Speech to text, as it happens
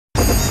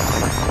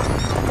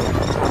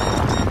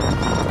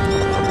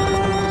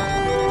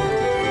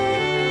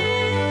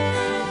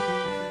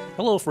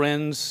Hello,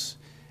 friends.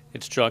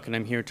 It's Chuck, and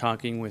I'm here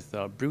talking with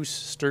Bruce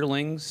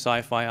Sterling,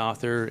 sci-fi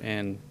author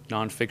and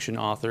nonfiction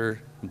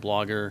author,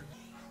 blogger,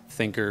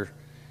 thinker.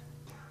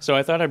 So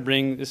I thought I'd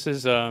bring, this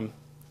is a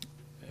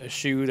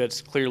shoe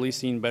that's clearly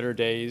seen better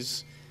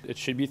days. It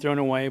should be thrown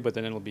away, but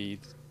then it'll be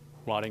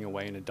rotting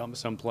away in a dump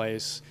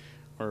someplace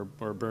or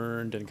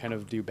burned and kind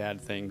of do bad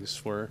things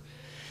for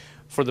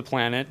the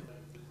planet.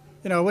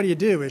 You know, what do you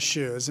do with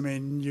shoes? I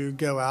mean, you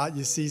go out,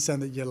 you see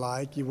something that you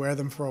like, you wear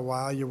them for a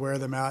while, you wear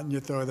them out, and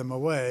you throw them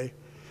away.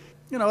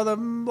 You know, the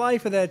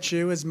life of that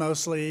shoe is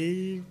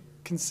mostly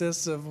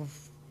consists of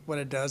what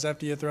it does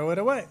after you throw it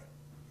away.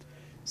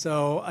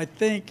 So I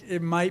think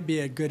it might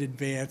be a good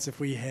advance if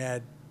we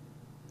had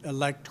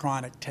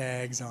electronic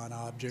tags on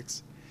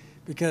objects,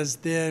 because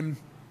then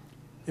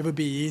it would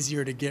be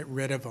easier to get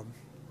rid of them.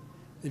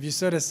 If you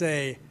sort of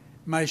say,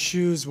 my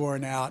shoe's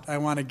worn out, I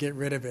want to get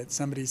rid of it,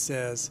 somebody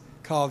says,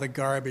 call the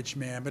garbage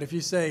man. But if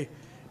you say,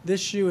 this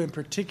shoe in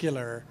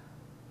particular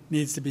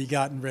needs to be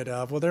gotten rid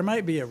of, well, there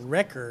might be a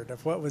record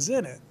of what was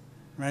in it,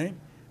 right?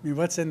 I mean,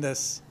 what's in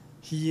this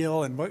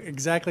heel, and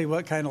exactly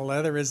what kind of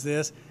leather is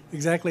this,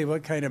 exactly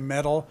what kind of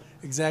metal,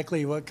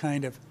 exactly what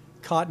kind of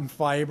cotton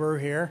fiber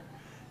here,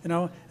 you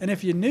know? And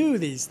if you knew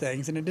these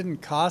things and it didn't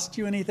cost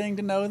you anything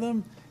to know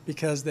them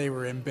because they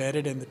were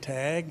embedded in the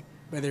tag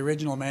by the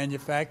original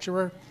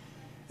manufacturer,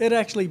 it'd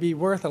actually be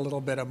worth a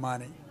little bit of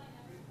money,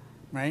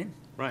 right?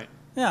 Right.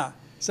 Yeah.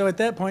 So at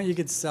that point, you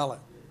could sell it.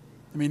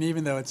 I mean,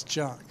 even though it's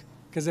junk,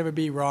 because it would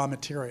be raw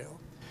material.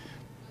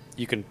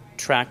 You can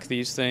track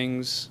these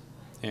things,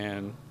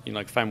 and you know,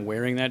 like if I'm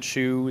wearing that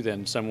shoe,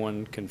 then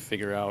someone can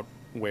figure out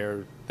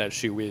where that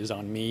shoe is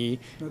on me.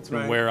 That's and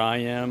right. Where I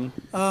am.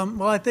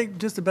 Well, I think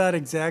just about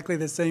exactly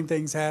the same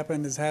things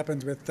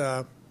happened with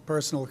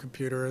personal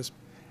computers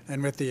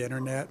and with the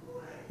internet.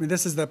 I mean,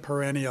 this is the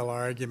perennial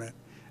argument.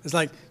 It's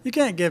like, you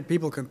can't give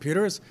people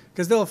computers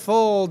because they'll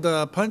fold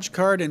a punch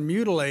card and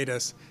mutilate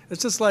us.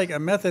 It's just like a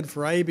method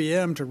for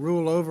IBM to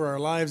rule over our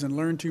lives and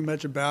learn too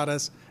much about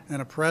us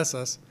and oppress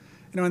us.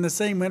 You know, and the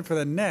same went for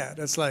the net.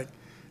 It's like,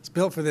 it's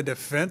built for the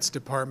Defense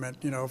Department,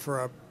 you know, for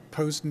a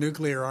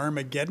post-nuclear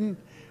Armageddon.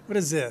 What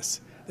is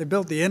this? They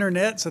built the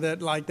internet so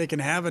that, like, they can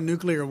have a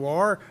nuclear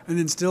war and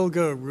then still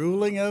go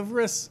ruling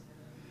over us?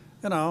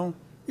 You know,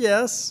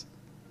 yes.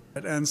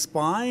 And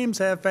Spimes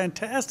have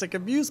fantastic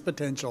abuse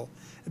potential.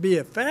 It'd be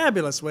a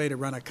fabulous way to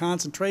run a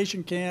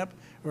concentration camp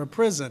or a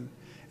prison.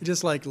 You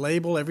just like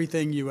label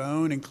everything you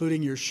own,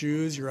 including your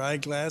shoes, your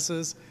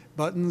eyeglasses,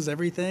 buttons,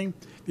 everything.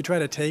 If you try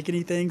to take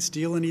anything,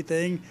 steal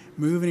anything,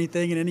 move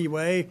anything in any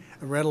way,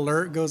 a red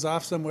alert goes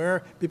off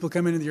somewhere, people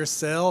come into your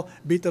cell,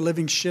 beat the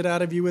living shit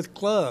out of you with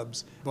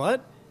clubs.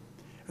 But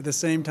at the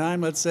same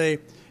time, let's say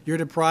you're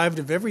deprived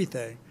of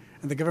everything,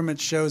 and the government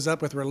shows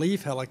up with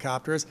relief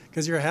helicopters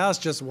because your house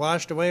just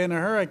washed away in a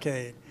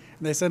hurricane.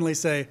 And they suddenly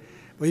say,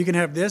 well, you can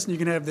have this, and you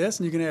can have this,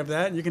 and you can have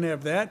that, and you can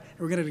have that, and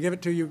we're going to give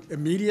it to you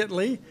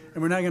immediately,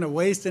 and we're not going to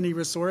waste any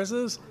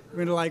resources. We're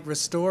going to, like,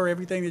 restore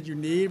everything that you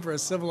need for a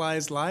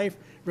civilized life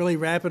really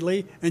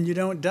rapidly, and you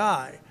don't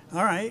die.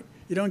 All right,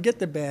 you don't get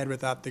the bad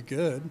without the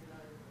good.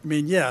 I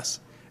mean, yes,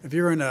 if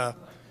you're in a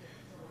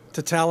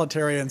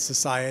totalitarian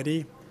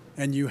society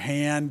and you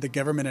hand the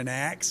government an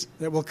axe,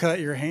 that will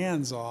cut your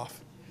hands off.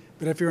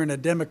 But if you're in a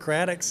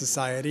democratic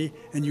society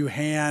and you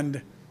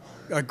hand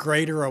a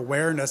greater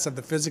awareness of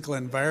the physical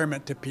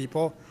environment to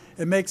people,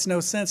 it makes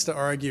no sense to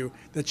argue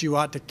that you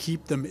ought to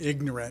keep them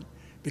ignorant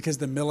because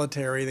the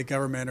military, the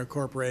government, or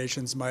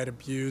corporations might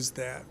abuse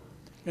that.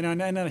 You know,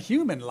 and a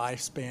human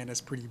lifespan is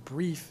pretty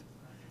brief.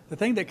 The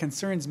thing that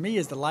concerns me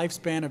is the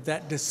lifespan of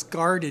that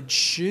discarded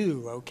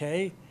shoe,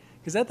 okay?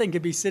 Because that thing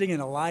could be sitting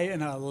in a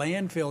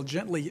landfill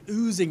gently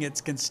oozing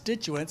its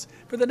constituents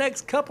for the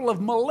next couple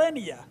of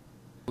millennia.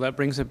 Well, that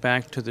brings it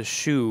back to the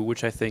shoe,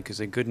 which I think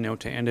is a good note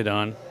to end it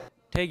on.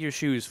 Tag your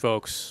shoes,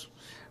 folks.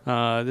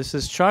 This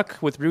is Chuck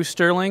with Bruce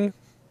Sterling.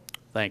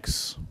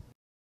 Thanks.